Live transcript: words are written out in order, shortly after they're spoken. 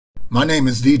My name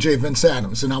is DJ Vince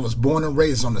Adams, and I was born and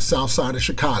raised on the south side of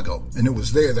Chicago, and it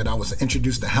was there that I was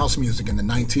introduced to house music in the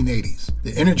 1980s.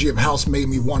 The energy of house made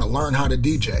me want to learn how to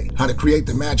DJ, how to create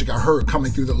the magic I heard coming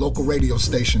through the local radio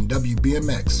station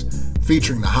WBMX,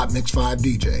 featuring the Hot Mix 5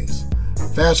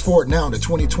 DJs. Fast forward now to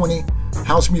 2020,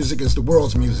 house music is the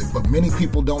world's music, but many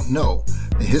people don't know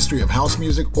the history of house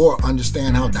music or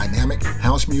understand how dynamic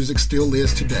house music still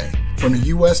is today. From the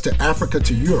US to Africa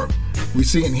to Europe, we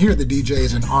see and hear the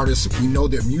DJs and artists. We know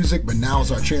their music, but now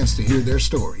is our chance to hear their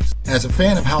stories. As a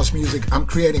fan of house music, I'm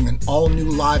creating an all-new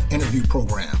live interview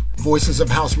program, Voices of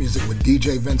House Music with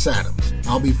DJ Vince Adams.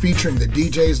 I'll be featuring the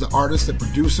DJs, the artists, the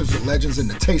producers, the legends, and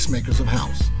the tastemakers of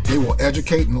house. They will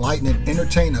educate, enlighten, and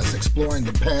entertain us, exploring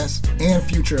the past and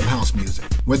future of house music.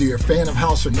 Whether you're a fan of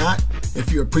house or not,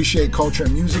 if you appreciate culture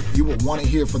and music, you will want to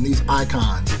hear from these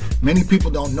icons. Many people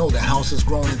don't know that house is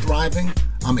growing and thriving.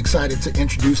 I'm excited to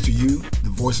introduce to you the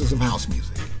Voices of House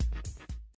Music.